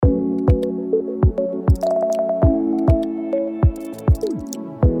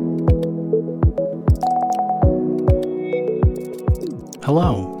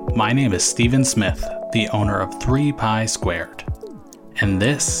Hello, my name is Stephen Smith, the owner of 3 Pi Squared, and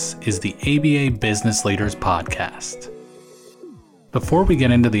this is the ABA Business Leaders Podcast. Before we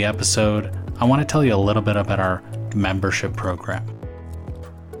get into the episode, I want to tell you a little bit about our membership program.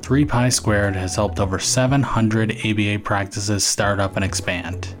 3 Pi Squared has helped over 700 ABA practices start up and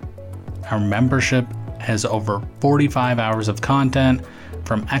expand. Our membership has over 45 hours of content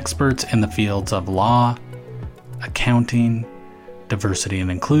from experts in the fields of law, accounting, diversity and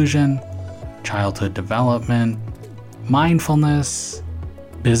inclusion, childhood development, mindfulness,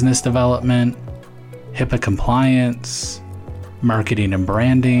 business development, HIPAA compliance, marketing and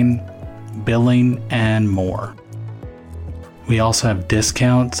branding, billing, and more. We also have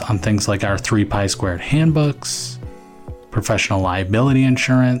discounts on things like our 3 Pi Squared handbooks, professional liability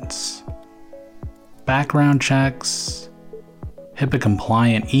insurance, background checks, HIPAA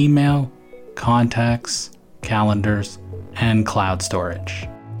compliant email, contacts, calendars, and cloud storage.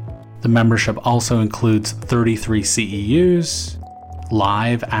 The membership also includes 33 CEUs,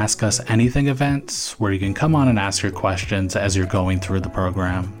 live Ask Us Anything events where you can come on and ask your questions as you're going through the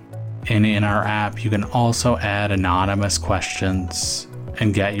program. And in our app, you can also add anonymous questions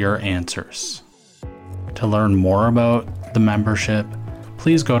and get your answers. To learn more about the membership,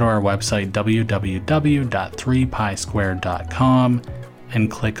 please go to our website www.3pisquared.com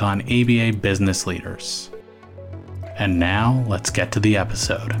and click on ABA Business Leaders. And now, let's get to the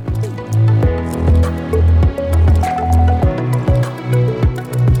episode.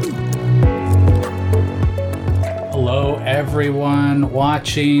 Hello, everyone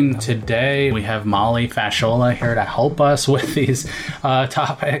watching. Today, we have Molly Fasciola here to help us with these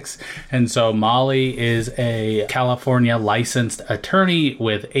topics. And so Molly is a California licensed attorney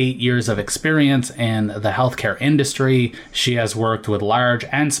with 8 years of experience in the healthcare industry. She has worked with large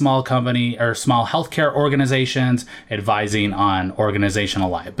and small small healthcare organizations, advising on organizational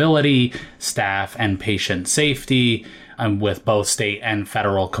liability, staff and patient safety, with both state and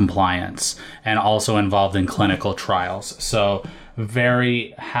federal compliance, and also involved in clinical trials. So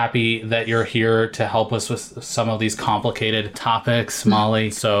very happy that you're here to help us with some of these complicated topics,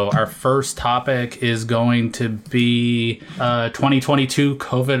 Molly. So our first topic is going to be 2022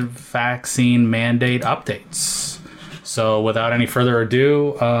 COVID vaccine mandate updates. So without any further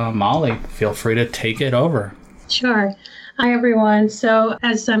ado, Molly, feel free to take it over. Sure. Hi, everyone. So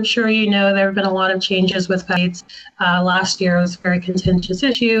as I'm sure you know, there have been a lot of changes with vaccines. Last year was a very contentious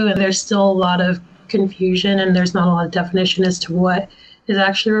issue, and there's still a lot of confusion, and there's not a lot of definition as to what is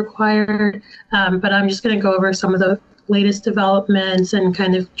actually required. But I'm just going to go over some of the latest developments and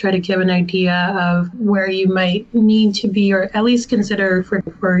kind of try to give an idea of where you might need to be, or at least consider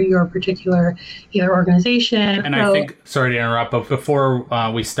for your particular either organization. And I think, sorry to interrupt, but before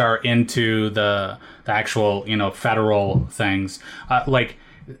we start into the actual, federal things,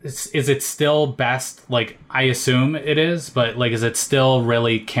 is it still best, I assume it is, but is it still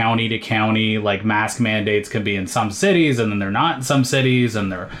really county to county, mask mandates can be in some cities and then they're not in some cities, and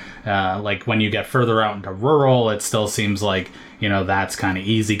they're when you get further out into rural, it still seems like, that's kind of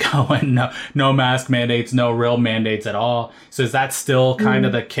easy going. No mask mandates, no real mandates at all. So is that still kind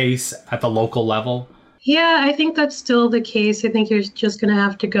of the case at the local level? Yeah, I think that's still the case. I think you're just going to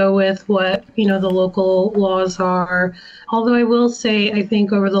have to go with what, the local laws are. Although I will say, I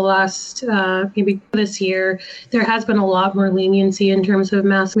think over the last, maybe this year, there has been a lot more leniency in terms of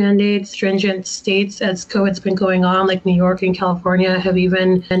mask mandates. Stringent states, as COVID's been going on, like New York and California, have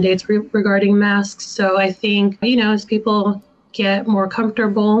even mandates regarding masks. So I think, as people get more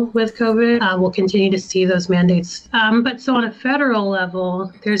comfortable with COVID, we'll continue to see those mandates. But so on a federal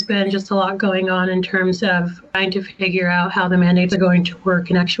level, there's been just a lot going on in terms of trying to figure out how the mandates are going to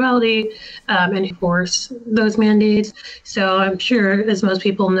work in actuality and enforce those mandates. So I'm sure, as most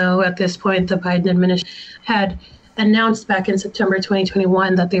people know at this point, the Biden administration had announced back in September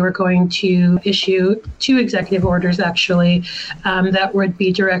 2021 that they were going to issue 2 executive orders, actually, that would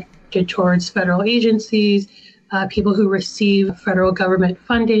be directed towards federal agencies, people who receive federal government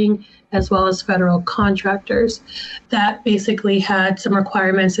funding, as well as federal contractors. That basically had some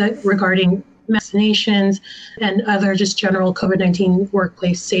requirements regarding vaccinations and other just general COVID-19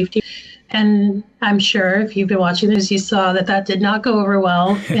 workplace safety. And I'm sure if you've been watching this, you saw that did not go over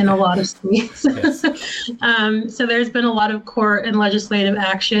well in a lot of states. So there's been a lot of court and legislative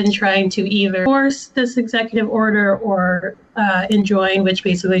action trying to either force this executive order or enjoin, which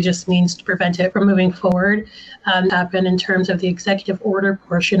basically just means to prevent it from moving forward. Happen in terms of the executive order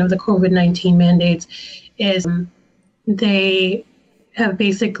portion of the COVID-19 mandates is they have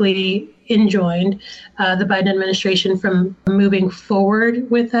basically enjoined the Biden administration from moving forward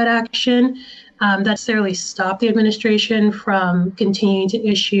with that action that necessarily stop the administration from continuing to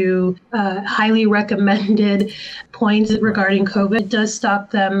issue highly recommended points regarding COVID. It does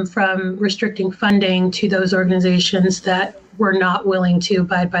stop them from restricting funding to those organizations that were not willing to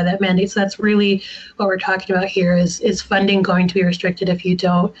abide by that mandate. So that's really what we're talking about here is funding going to be restricted if you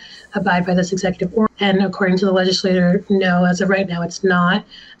don't abide by this executive order? And according to the legislator, no, as of right now, it's not.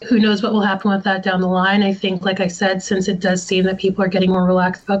 Who knows what will happen with that down the line? I think, like I said, since it does seem that people are getting more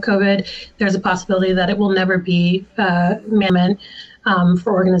relaxed about COVID, there's a possibility that it will never be amendment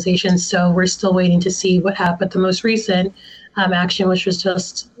for organizations. So we're still waiting to see what happened. The most recent action, which was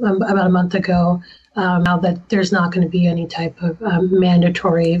just about a month ago, now that there's not going to be any type of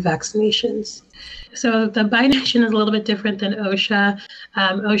mandatory vaccinations. So the Biden action is a little bit different than OSHA.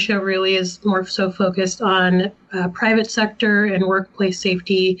 OSHA really is more so focused on private sector and workplace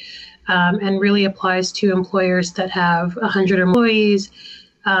safety, and really applies to employers that have 100 employees.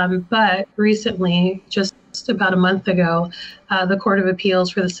 But recently, just about a month ago, the Court of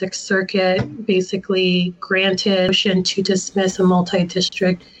Appeals for the Sixth Circuit basically granted a motion to dismiss a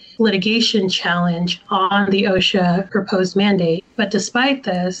multi-district litigation challenge on the OSHA proposed mandate. But despite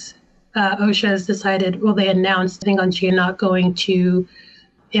this, OSHA has decided, they announced, I think on June, not going to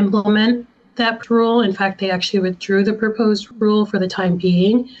implement that rule. In fact, they actually withdrew the proposed rule for the time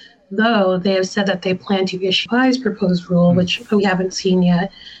being, though they have said that they plan to issue a proposed rule, which we haven't seen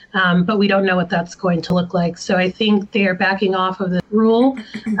yet. But we don't know what that's going to look like. So I think they are backing off of the rule,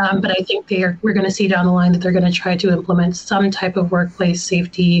 but I think we're going to see down the line that they're going to try to implement some type of workplace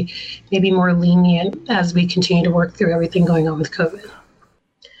safety, maybe more lenient as we continue to work through everything going on with COVID.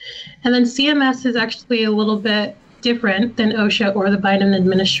 And then CMS is actually a little bit different than OSHA or the Biden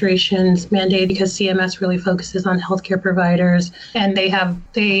administration's mandate because CMS really focuses on healthcare providers, and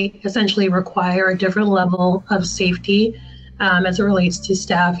they essentially require a different level of safety as it relates to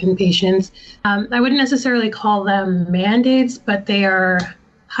staff and patients. I wouldn't necessarily call them mandates, but they are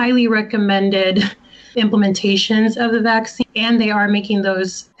highly recommended implementations of the vaccine, and they are making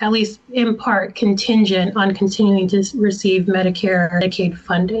those, at least in part, contingent on continuing to receive Medicare, Medicaid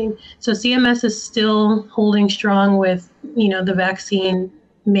funding. So CMS is still holding strong with, the vaccine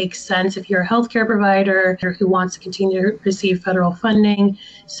makes sense if you're a healthcare provider or who wants to continue to receive federal funding.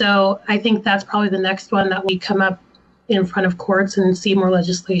 So I think that's probably the next one that we come up in front of courts and see more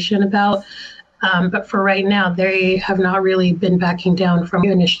legislation about. But for right now, they have not really been backing down from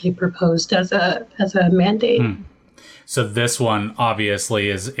initially proposed as a mandate. So this one obviously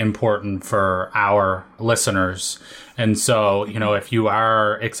is important for our listeners. And so, if you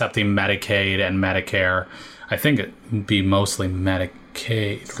are accepting Medicaid and Medicare, I think it'd be mostly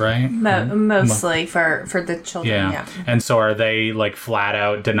Medicaid, right? Mostly for the children, yeah. And so are they flat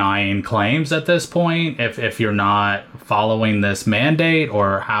out denying claims at this point if you're not following this mandate,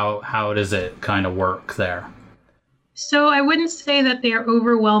 or how does it kind of work there? So I wouldn't say that they are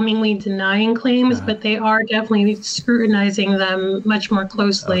overwhelmingly denying claims, but they are definitely scrutinizing them much more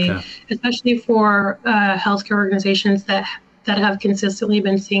closely, especially for healthcare organizations that have consistently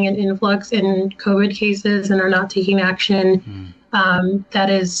been seeing an influx in COVID cases and are not taking action that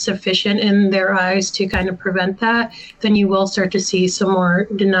is sufficient in their eyes to kind of prevent that. Then you will start to see some more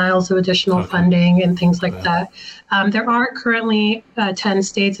denials of additional funding and things like that. There are currently 10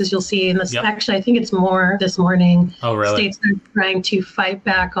 states, as you'll see in this. Actually, I think it's more this morning. Oh, really? States are trying to fight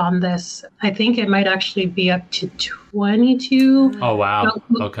back on this. I think it might actually be up to 22. Oh, wow.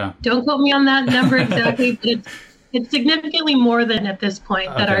 Don't quote me on that number exactly, but it's significantly more than at this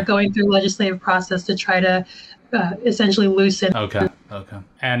point that are going through legislative process to try to essentially loosen. Okay.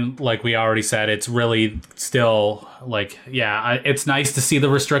 And like we already said, it's really still it's nice to see the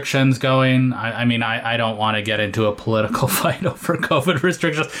restrictions going. I mean, I don't want to get into a political fight over COVID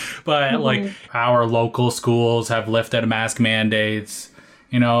restrictions, but our local schools have lifted mask mandates.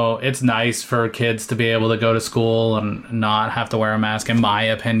 It's nice for kids to be able to go to school and not have to wear a mask, in my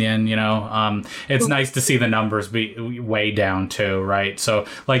opinion. It's nice to see the numbers be way down too, right? So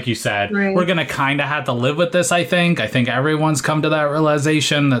like you said, we're going to kind of have to live with this, I think. I think everyone's come to that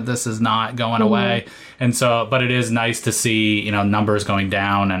realization that this is not going away. And so, but it is nice to see, numbers going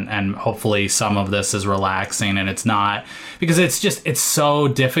down and hopefully some of this is relaxing, and it's not, because it's so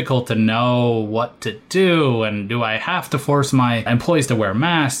difficult to know what to do. And do I have to force my employees to wear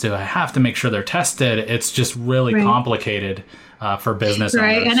masks? Do I have to make sure they're tested? It's just really complicated for business owners.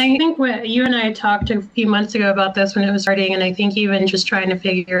 Right. And I think you and I talked a few months ago about this when it was starting. And I think even just trying to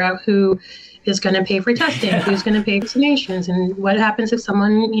figure out who is going to pay for testing, who's going to pay vaccinations, and what happens if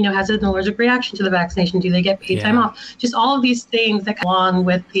someone, has an allergic reaction to the vaccination? Do they get paid time off? Just all of these things that come along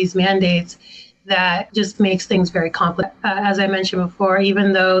with these mandates. that just makes things very complex. As I mentioned before,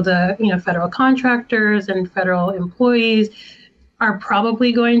 even though the federal contractors and federal employees are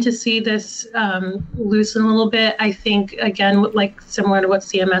probably going to see this loosen a little bit, I think, again, like similar to what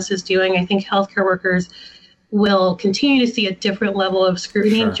CMS is doing, I think healthcare workers will continue to see a different level of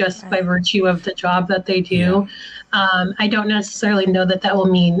scrutiny just by virtue of the job that they do. I don't necessarily know that will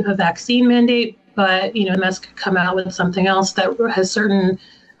mean a vaccine mandate, but CMS could come out with something else that has certain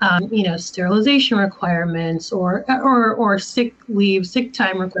sterilization requirements or sick leave, sick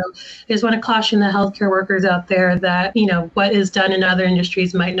time requirements. I just want to caution the healthcare workers out there that, what is done in other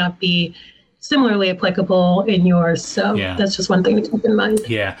industries might not be similarly applicable in yours. So that's just one thing to keep in mind.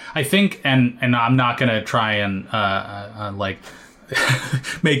 Yeah, I think, and I'm not going to try and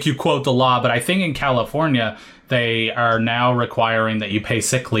make you quote the law, but I think in California, they are now requiring that you pay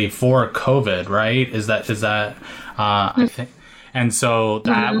sick leave for COVID, right? Is that I think. And so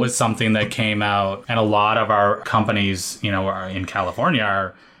that was something that came out, and a lot of our companies, are in California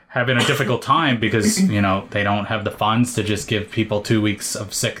are having a difficult time because, they don't have the funds to just give people 2 weeks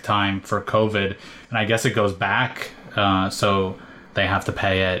of sick time for COVID. And I guess it goes back. So they have to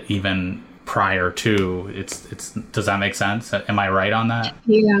pay it even prior to it's does that make sense? Am I right on that?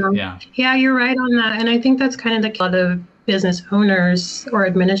 Yeah, you're right on that. And I think that's kind of a lot of business owners or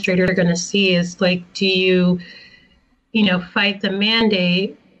administrators are going to see is like, do you fight the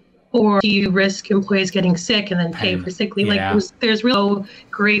mandate, or do you risk employees getting sick and then pay for sick leave? There's really no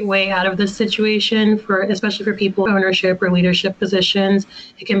great way out of this situation especially for people in ownership or leadership positions.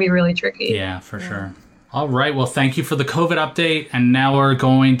 It can be really tricky. Yeah, for sure. All right. Well, thank you for the COVID update. And now we're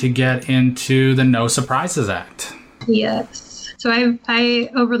going to get into the No Surprises Act. Yes. So I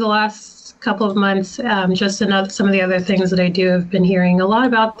over the last couple of months, some of the other things that I do, have been hearing a lot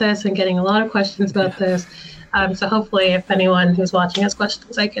about this and getting a lot of questions about this. So hopefully, if anyone who's watching has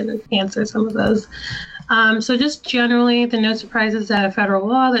questions, I can answer some of those. So just generally, the No Surprises Act, a federal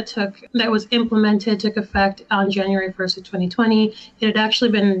law that was implemented, took effect on January 1st of 2020. It had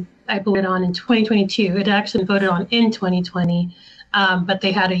actually been, I believe, on in 2022. It had actually been voted on in 2020, but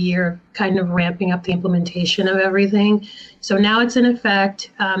they had a year of kind of ramping up the implementation of everything. So now it's in effect.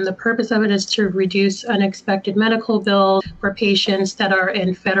 The purpose of it is to reduce unexpected medical bills for patients that are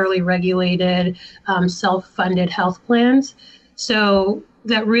in federally regulated, self-funded health plans. So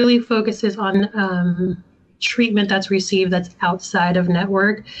that really focuses on treatment that's received that's outside of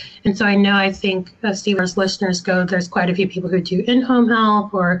network. And so I think, Steve, as listeners go, there's quite a few people who do in-home health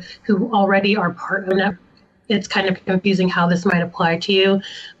or who already are part of network. It's kind of confusing how this might apply to you.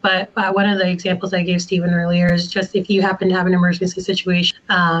 But one of the examples I gave Stephen earlier is just if you happen to have an emergency situation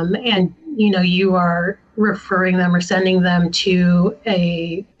and you are referring them or sending them to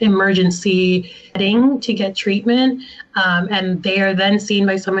a emergency setting to get treatment, and they are then seen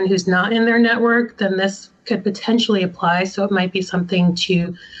by someone who's not in their network, then this could potentially apply. So it might be something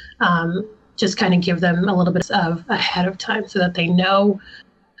to just kind of give them a little bit of ahead of time so that they know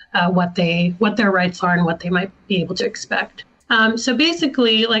what their rights are and what they might be able to expect. So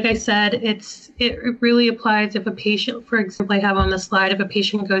basically, like I said, it really applies if a patient, for example, I have on the slide, if a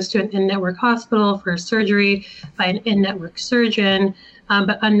patient goes to an in-network hospital for surgery by an in-network surgeon,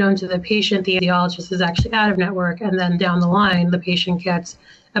 but unknown to the patient, the anesthesiologist is actually out of network, and then down the line, the patient gets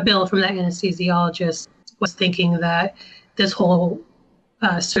a bill from the anesthesiologist, was thinking that this whole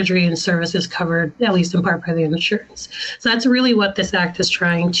surgery and service is covered, at least in part, by the insurance. So that's really what this act is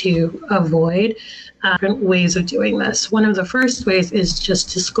trying to avoid. Different ways of doing this. One of the first ways is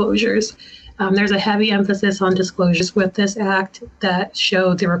just disclosures. There's a heavy emphasis on disclosures with this act that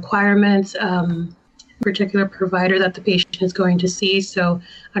show the requirements, particular provider that the patient is going to see. So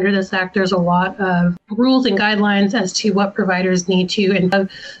under this act, there's a lot of rules and guidelines as to what providers need to.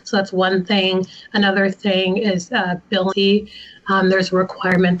 So that's one thing. Another thing is billing. There's a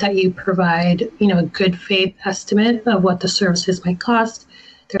requirement that you provide, a good faith estimate of what the services might cost.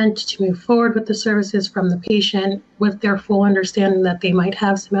 They're meant to move forward with the services from the patient with their full understanding that they might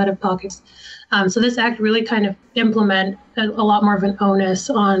have some out-of-pockets. So this act really kind of implement a lot more of an onus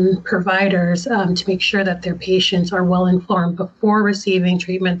on providers to make sure that their patients are well informed before receiving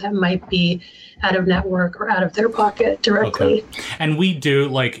treatment that might be out of network or out of their pocket directly. Okay. And we do,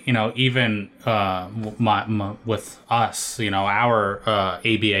 even with us, our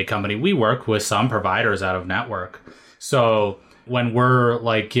ABA company, we work with some providers out of network. So when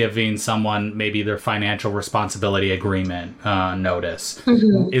we're giving someone maybe their financial responsibility agreement notice,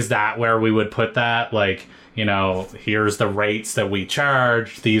 is that where we would put that? Here's the rates that we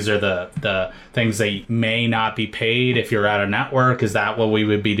charge. These are the things that may not be paid if you're out of network. Is that what we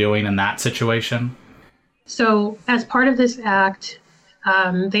would be doing in that situation? So as part of this act,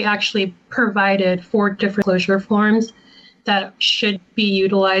 they actually provided 4 different disclosure forms that should be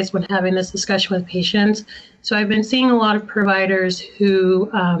utilized when having this discussion with patients. So I've been seeing a lot of providers who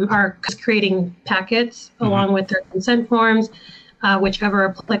are creating packets along with their consent forms, whichever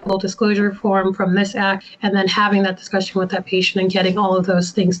applicable disclosure form from this act, and then having that discussion with that patient and getting all of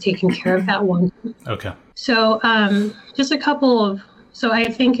those things taken care of at once. Okay. So just a couple of, so I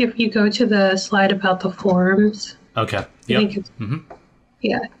think if you go to the slide about the forms. Okay. Yep.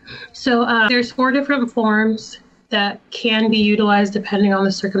 Yeah. So there's 4 different forms that can be utilized depending on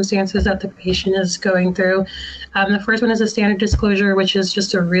the circumstances that the patient is going through. The first one is a standard disclosure, which is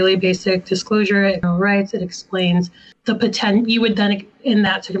just a really basic disclosure. It rights. It explains the potential. You would then, in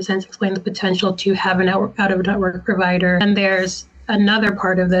that circumstance, explain the potential to have an out-of-network provider. And there's another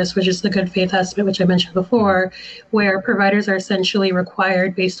part of this, which is the good faith estimate, which I mentioned before, where providers are essentially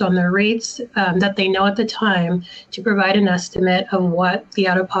required, based on their rates that they know at the time, to provide an estimate of what the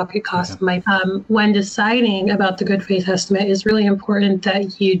out-of-pocket cost might be. When deciding about the good faith estimate, it's really important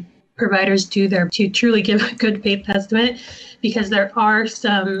that providers do to truly give a good faith estimate, because there are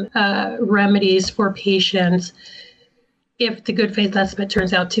some remedies for patients if the good faith estimate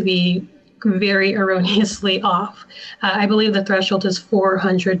turns out to be very erroneously off. I believe the threshold is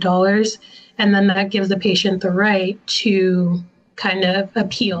 $400, and then that gives the patient the right to kind of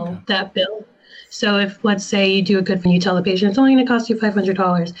appeal that bill. So if, let's say, you do a good thing, you tell the patient it's only going to cost you $500,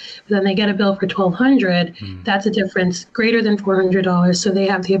 but then they get a bill for $1,200, that's a difference greater than $400. So they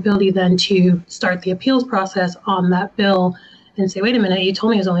have the ability then to start the appeals process on that bill and say, wait a minute, you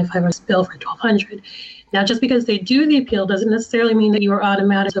told me it was only $500 bill for $1,200. Now, just because they do the appeal doesn't necessarily mean that you are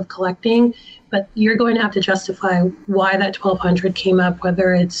automatic of collecting, but you're going to have to justify why that $1,200 came up,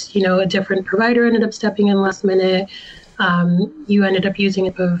 whether it's, a different provider ended up stepping in last minute, you ended up using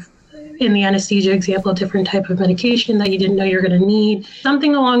it in the anesthesia example, a different type of medication that you didn't know you're going to need,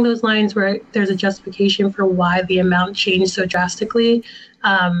 something along those lines where there's a justification for why the amount changed so drastically.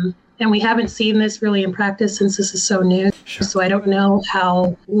 And we haven't seen this really in practice since this is so new. Sure. So I don't know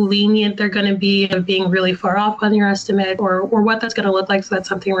how lenient they're going to be of being really far off on your estimate or what that's going to look like. So that's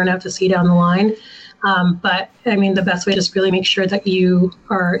something we're going to have to see down the line. But I mean, the best way is just really make sure that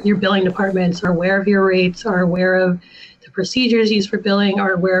your billing departments are aware of your rates, are aware of the procedures used for billing,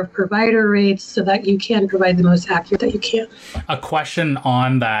 are aware of provider rates, so that you can provide the most accurate that you can. A question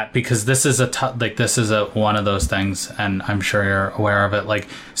on that, because this is one of those things, and I'm sure you're aware of it. Like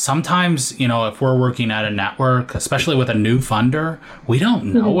sometimes, if we're working at a network, especially with a new funder, we don't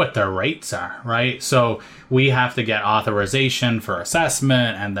know what their rates are, right? So we have to get authorization for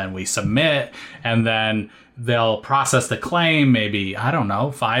assessment, and then we submit, and then they'll process the claim maybe,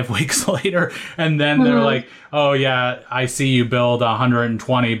 5 weeks later. And then they're like, oh yeah, I see you billed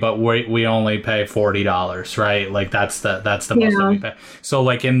 $120, but we only pay $40, right? Like that's the most that we pay. So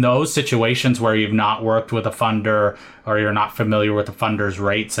like in those situations where you've not worked with a funder or you're not familiar with the funder's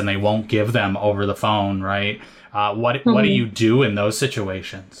rates and they won't give them over the phone, right? What do you do in those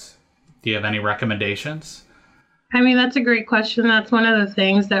situations? Do you have any recommendations? I mean, that's a great question. That's one of the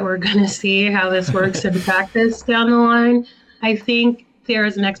things that we're going to see how this works in practice down the line. I think there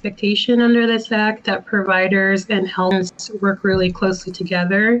is an expectation under this act that providers and health work really closely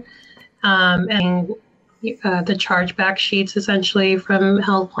together. And the chargeback sheets essentially from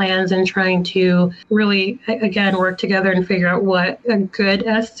health plans and trying to really, again, work together and figure out what a good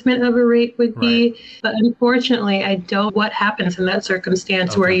estimate of a rate would be. But unfortunately, I don't what happens in that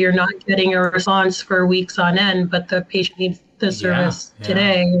circumstance where you're not getting a response for weeks on end, but the patient needs the service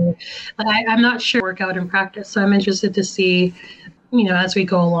today. I'm not sure work out in practice. So I'm interested to see, as we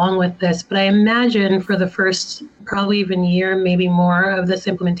go along with this. But I imagine for the first probably even year, maybe more of this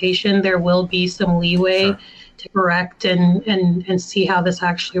implementation, there will be some leeway to correct and see how this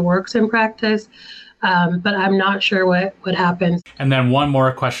actually works in practice. But I'm not sure what happens. And then one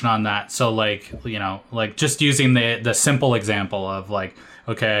more question on that. So just using the simple example of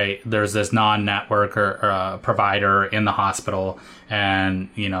okay, there's this non-network or provider in the hospital, and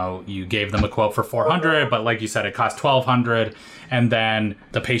you gave them a quote for $400, but like you said, it cost $1,200, and then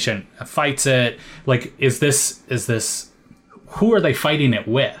the patient fights it. Like, is this who are they fighting it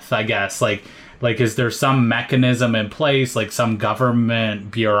with? I guess like is there some mechanism in place, like some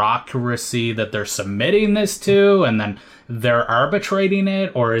government bureaucracy that they're submitting this to, and then they're arbitrating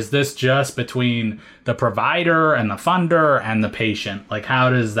it, or is this just between the provider and the funder and the patient? Like, how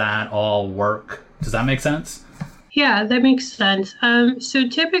does that all work? Does that make sense? Yeah, that makes sense. So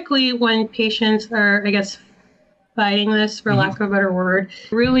typically when patients are, fighting this, for lack of a better word,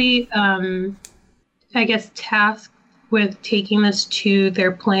 really, tasked with taking this to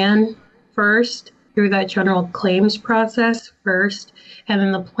their plan first through that general claims process first. And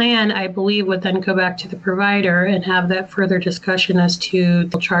then the plan, I believe, would then go back to the provider and have that further discussion as to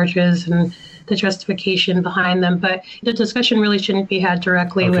the charges and the justification behind them. But the discussion really shouldn't be had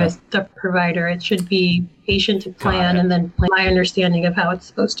directly with the provider. It should be patient to plan and then plan my understanding of how it's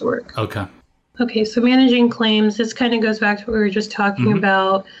supposed to work. Okay, so managing claims, this kind of goes back to what we were just talking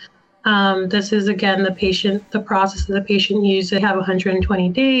about. This is, again, the process that the patient uses. They have 120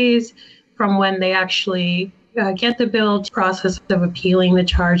 days from when they actually get the bill to process of appealing the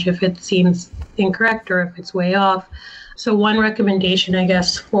charge if it seems incorrect or if it's way off. So one recommendation, I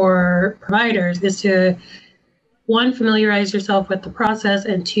guess, for providers is to, one, familiarize yourself with the process,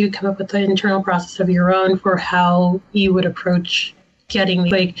 and two, come up with the internal process of your own for how you would approach getting,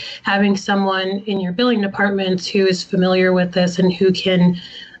 like having someone in your billing department who is familiar with this and who can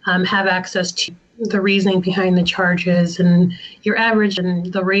have access to the reasoning behind the charges and your average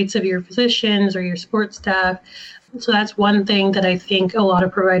and the rates of your physicians or your support staff. So that's one thing that I think a lot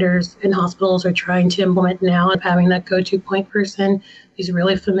of providers in hospitals are trying to implement now, of having that go-to point person who's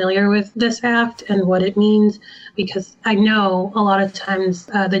really familiar with this act and what it means. Because I know a lot of times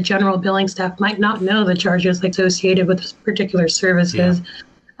the general billing staff might not know the charges associated with particular services.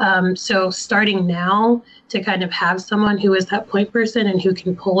 So starting now to kind of have someone who is that point person and who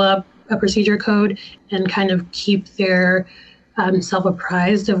can pull up a procedure code and kind of keep their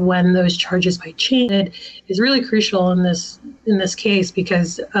self-apprised of when those charges might change is really crucial in this case,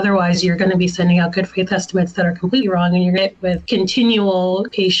 because otherwise you're going to be sending out good faith estimates that are completely wrong, and you're going to get with continual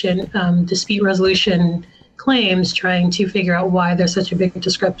patient dispute resolution claims trying to figure out why there's such a big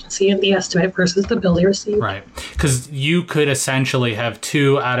discrepancy in the estimate versus the bill they received. Right. Because you could essentially have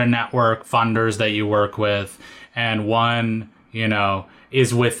two out-of-network funders that you work with, and one,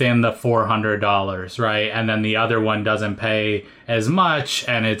 is within the $400, right? And then the other one doesn't pay as much,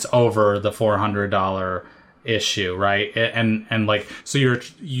 and it's over the $400 issue, right? And so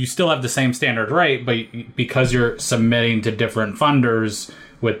you still have the same standard rate, but because you're submitting to different funders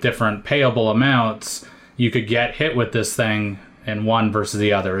with different payable amounts, you could get hit with this thing in one versus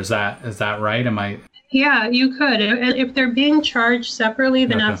the other. Is that right? Am I? Yeah, you could. If they're being charged separately,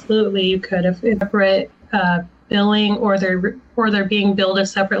 then absolutely you could. If separate billing or they're being billed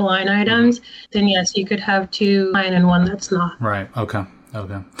as separate line items, then yes, you could have two line and one that's not. Right. Okay.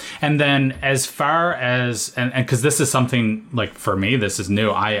 And then as far as, and because this is something, like, for me, this is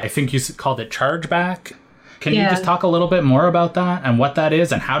new. I think you called it chargeback. Can you just talk a little bit more about that and what that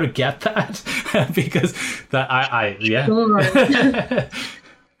is and how to get that? Because Sure.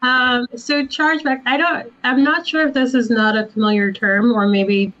 So chargeback, I'm not sure if this is not a familiar term, or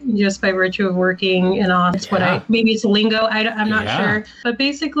maybe just by virtue of working in office, maybe it's lingo. I'm not sure. But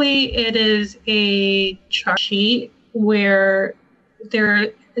basically it is a charge sheet where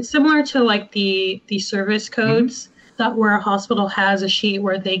it's similar to like the service codes, that where a hospital has a sheet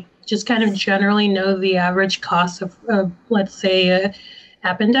where they just kind of generally know the average cost of let's say, a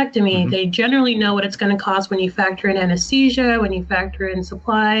appendectomy. They generally know what it's going to cost when you factor in anesthesia, when you factor in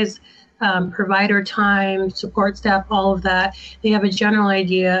supplies, provider time, support staff, all of that. They have a general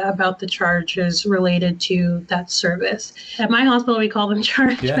idea about the charges related to that service. At my hospital, we call them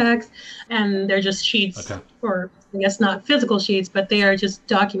chargebacks, and they're just sheets, or I guess not physical sheets, but they are just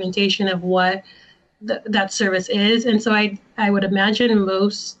documentation of what that service is. And so I would imagine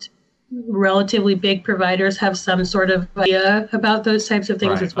most relatively big providers have some sort of idea about those types of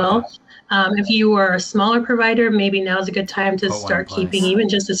things as well. If you are a smaller provider, maybe now's a good time to start keeping even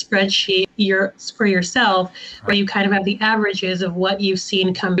just a spreadsheet for yourself, where you kind of have the averages of what you've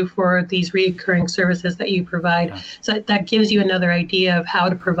seen come through for these recurring services that you provide. So that gives you another idea of how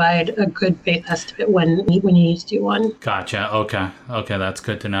to provide a good faith estimate when you need to do one. Gotcha. Okay, that's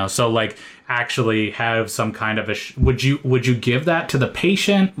good to know. So like actually have some kind of would you give that to the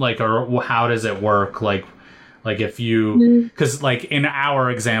patient, like, or how does it work? Like if you, because like in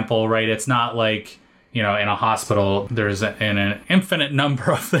our example, right, it's not like, in a hospital there's an infinite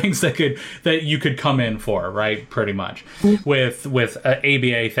number of things that you could come in for, right? Pretty much. With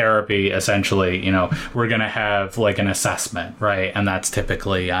ABA therapy, essentially, we're going to have like an assessment, right? And that's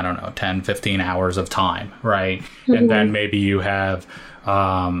typically, 10, 15 hours of time, right? And then maybe you have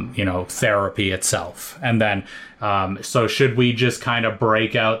therapy itself. And then, so should we just kind of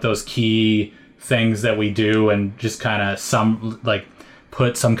break out those key things that we do and just kind of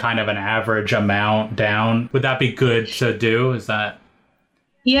put some kind of an average amount down? Would that be good to do? Is that?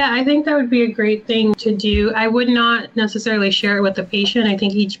 Yeah, I think that would be a great thing to do. I would not necessarily share it with the patient. I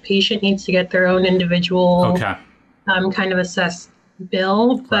think each patient needs to get their own individual kind of assessed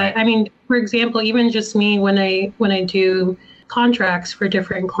bill. But I mean, for example, even just me, when I do contracts for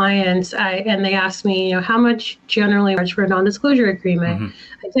different clients, and they ask me, how much generally charge for a non-disclosure agreement.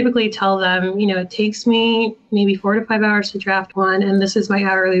 I typically tell them, it takes me maybe 4 to 5 hours to draft one, and this is my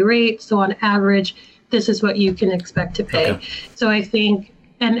hourly rate. So on average, this is what you can expect to pay. Okay. So I think,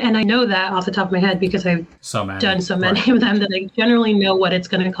 and I know that off the top of my head because I've done so many of them, that I generally know what it's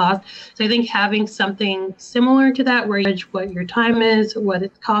going to cost. So I think having something similar to that, where you judge what your time is, what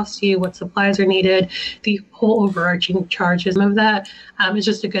it costs you, what supplies are needed, the whole overarching charges of that is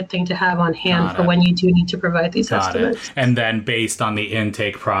just a good thing to have on hand for when you do need to provide these estimates. And then based on the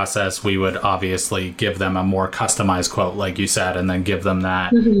intake process, we would obviously give them a more customized quote, like you said, and then give them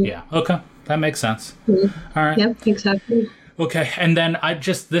that. Yeah. Okay. That makes sense. All right. Yep, exactly. Okay, and then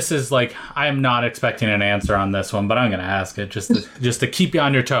this is like, I'm not expecting an answer on this one, but I'm going to ask it just to keep you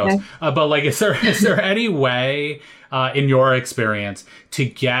on your toes. Okay. But like, is there any way, in your experience, to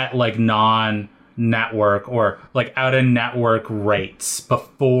get like non-network or like out-of-network rates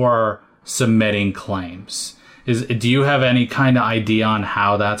before submitting claims? Do you have any kind of idea on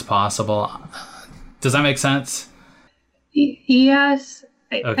how that's possible? Does that make sense? Yes.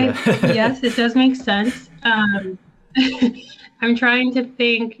 Okay. Yes, it does make sense. I'm trying to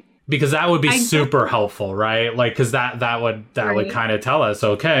think, because that would be super helpful, right? Like, because that would kind of tell us,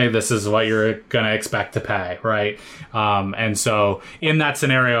 okay, this is what you're gonna expect to pay, right? And so in that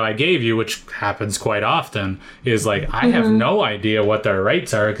scenario I gave you, which happens quite often, is like, I have no idea what their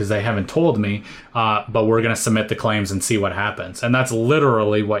rates are because they haven't told me, but we're gonna submit the claims and see what happens. And that's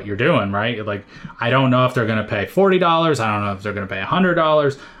literally what you're doing, right? You're like, I don't know if they're gonna pay $40. I don't know if they're gonna pay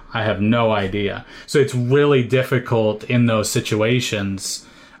 $100. I have no idea. So it's really difficult in those situations.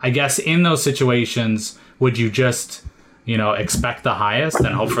 I guess in those situations, would you just, expect the highest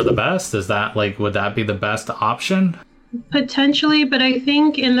and hope for the best? Is that would that be the best option? Potentially, but I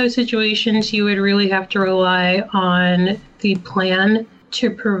think in those situations, you would really have to rely on the plan to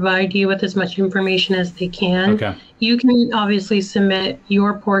provide you with as much information as they can. Okay. You can obviously submit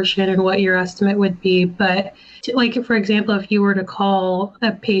your portion and what your estimate would be, but for example, if you were to call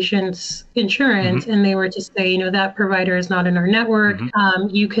a patient's insurance and they were to say, that provider is not in our network,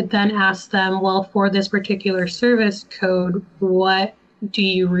 you could then ask them, well, for this particular service code, what do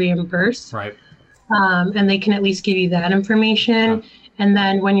you reimburse? Right. And they can at least give you that information. Okay. And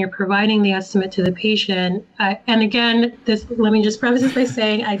then when you're providing the estimate to the patient, and again, let me just preface this by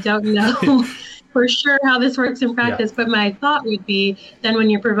saying I don't know for sure how this works in practice, but my thought would be then when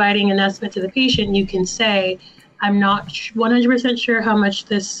you're providing an estimate to the patient, you can say, I'm not 100% sure how much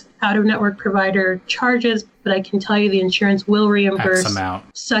this out-of-network provider charges, but I can tell you the insurance will reimburse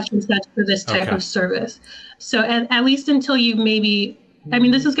such and such for this type of service. So at least until you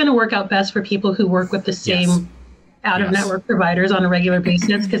this is going to work out best for people who work with the same out-of-network providers on a regular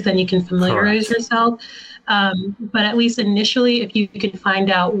basis, because then you can familiarize yourself. But at least initially, if you can find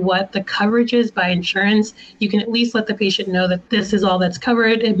out what the coverage is by insurance, you can at least let the patient know that this is all that's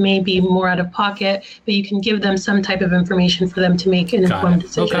covered. It may be more out of pocket, but you can give them some type of information for them to make an informed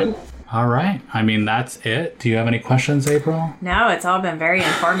decision. Okay. All right. That's it. Do you have any questions, April? No, it's all been very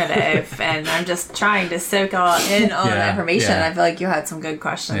informative, and I'm just trying to soak all in all the information. I feel like you had some good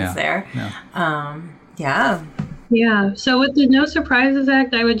questions there. Yeah. So with the No Surprises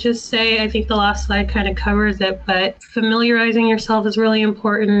Act, I would just say, I think the last slide kind of covers it, but familiarizing yourself is really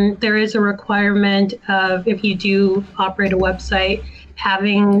important. There is a requirement of, if you do operate a website,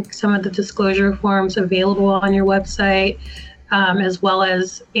 having some of the disclosure forms available on your website, as well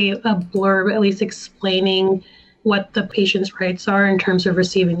as a blurb at least explaining what the patient's rights are in terms of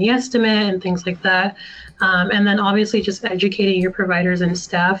receiving the estimate and things like that. And then obviously just educating your providers and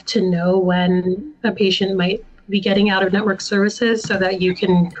staff to know when a patient might be getting out-of-network services, so that you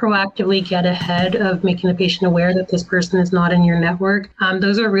can proactively get ahead of making the patient aware that this person is not in your network.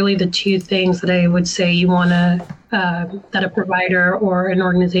 Those are really the two things that I would say you want to, that a provider or an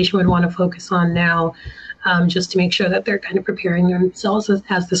organization would want to focus on now, just to make sure that they're kind of preparing themselves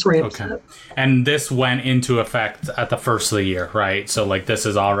as this ramps up. And this went into effect at the first of the year, right? So this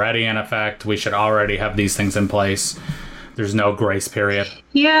is already in effect. We should already have these things in place. There's no grace period.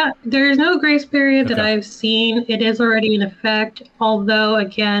 Yeah, there's no grace period that I've seen. It is already in effect. Although,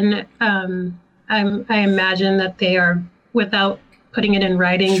 again, I imagine that they are, without putting it in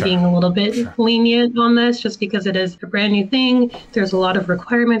writing, being a little bit lenient on this, just because it is a brand new thing. There's a lot of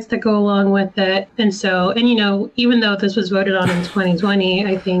requirements that go along with it. And so, even though this was voted on in 2020,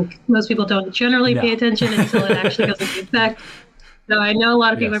 I think most people don't generally pay attention until it actually goes into effect. So I know a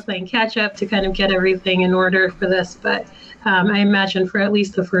lot of people are playing catch up to kind of get everything in order for this, but I imagine for at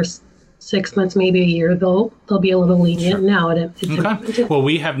least the first 6 months, maybe a year, they'll be a little lenient. Now it's okay. Well,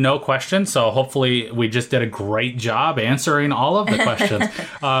 we have no questions, so hopefully we just did a great job answering all of the questions.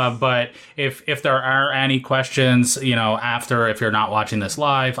 But if there are any questions, after, if you're not watching this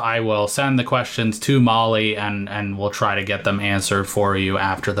live, I will send the questions to Molly and we'll try to get them answered for you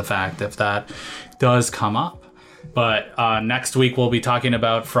after the fact if that does come up. But next week we'll be talking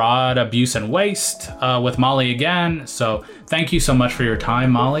about fraud, abuse, and waste with Molly again. So thank you so much for your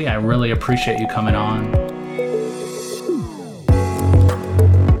time, Molly. I really appreciate you coming on.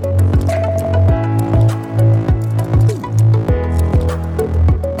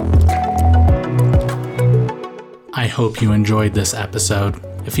 I hope you enjoyed this episode.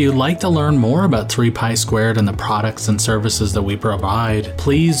 If you'd like to learn more about 3Pi Squared and the products and services that we provide,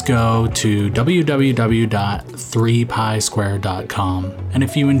 please go to www.3pisquared.com. And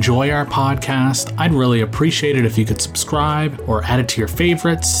if you enjoy our podcast, I'd really appreciate it if you could subscribe or add it to your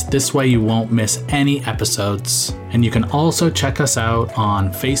favorites. This way you won't miss any episodes. And you can also check us out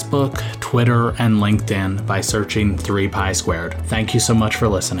on Facebook, Twitter, and LinkedIn by searching 3Pi Squared. Thank you so much for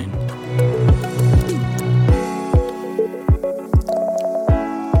listening.